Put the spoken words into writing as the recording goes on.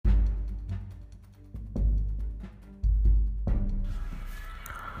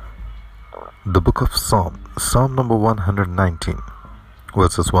The book of Psalm number 119,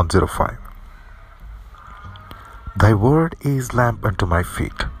 verses 105. Thy word is lamp unto my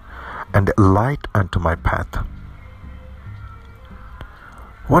feet, and a light unto my path.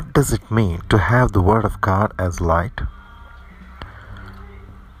 What does it mean to have the word of God as light?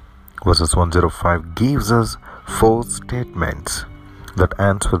 Verses 105 gives us 4 statements that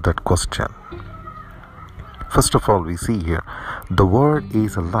answer that question. First of all, we see here, the word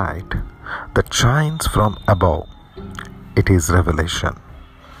is a light that shines from above. It is revelation.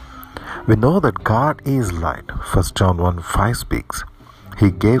 We know that God is light. 1 John 1:5 speaks.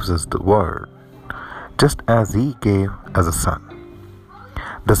 He gives us the word, just as He gave us a sun.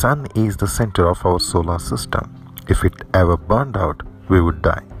 The sun is the center of our solar system. If it ever burned out, we would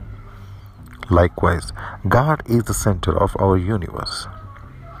die. Likewise, God is the center of our universe.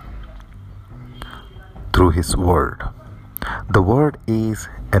 Through His word. The word is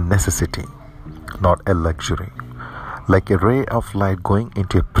a necessity, not a luxury, like a ray of light going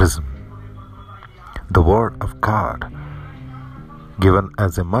into a prism. The word of God, given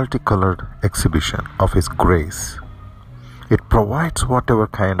as a multicolored exhibition of His grace. It provides whatever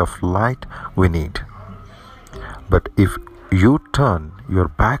kind of light we need. But if you turn your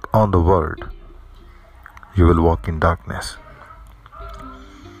back on the word, you will walk in darkness.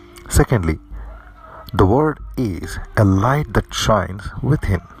 Secondly, the word is a light that shines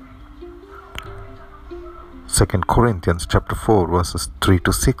within. 2 Corinthians chapter 4 verses 3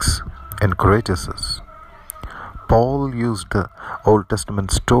 to 6 encourages us. Paul used the Old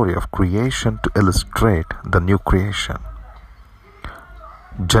Testament story of creation to illustrate the new creation.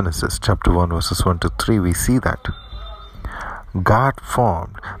 Genesis chapter 1 verses 1 to 3, we see that God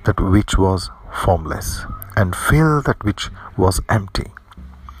formed that which was formless and filled that which was empty.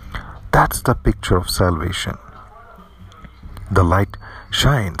 That's the picture of salvation. The light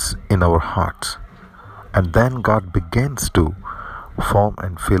shines in our hearts, and then God begins to form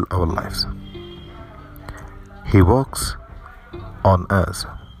and fill our lives. He works on us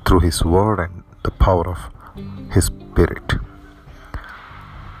through His word and the power of His Spirit.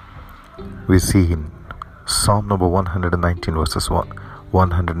 We see in Psalm number 119 verses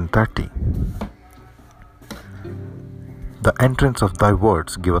 130. The entrance of thy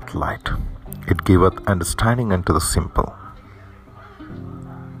words giveth light, it giveth understanding unto the simple.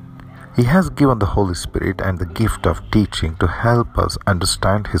 He has given the Holy Spirit and the gift of teaching to help us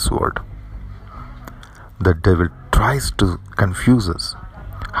understand His word. The devil tries to confuse us.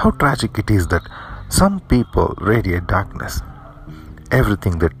 How tragic it is that some people radiate darkness.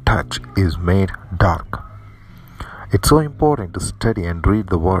 Everything they touch is made dark. It's so important to study and read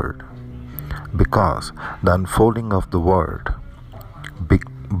the word, because the unfolding of the word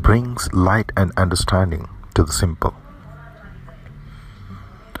brings light and understanding to the simple.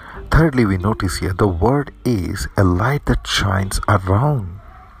 Thirdly, we notice here the word is a light that shines around.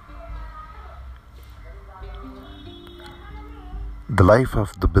 The life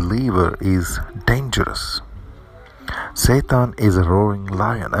of the believer is dangerous. Satan is a roaring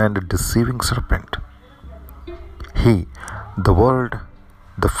lion and a deceiving serpent. He, the world,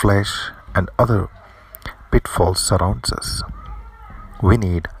 the flesh, and other pitfalls surrounds us. We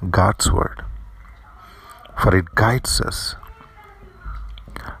need God's word, for it guides us.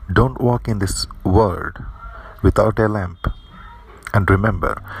 Don't walk in this word without a lamp. And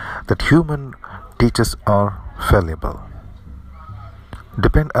remember that human teachers are fallible.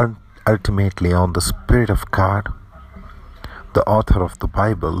 Depend ultimately on the Spirit of God. The author of the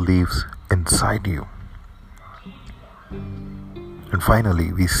Bible lives inside you. And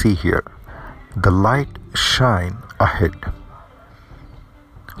finally, we see here the light shine ahead.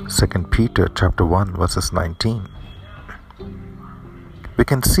 2 Peter chapter 1 verses 19. We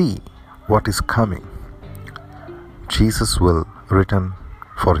can see what is coming. Jesus will return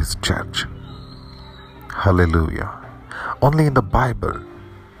for His church. Hallelujah. Only in the Bible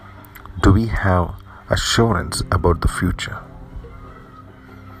do we have assurance about the future.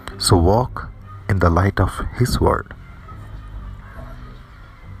 So walk in the light of His word.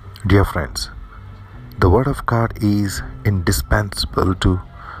 Dear friends, the word of God is indispensable to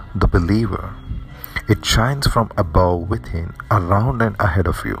the believer. It shines from above, within, around and ahead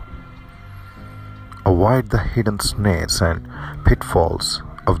of you. Avoid the hidden snares and pitfalls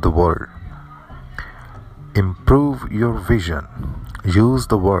of the world. Improve your vision. Use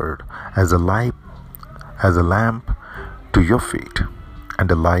the word as a lamp to your feet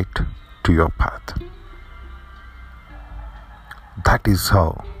and a light to your path. That is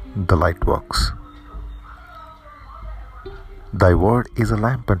how the light works. Thy word is a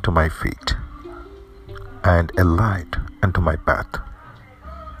lamp unto my feet and a light unto my path.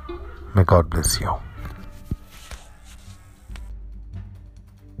 May God bless you.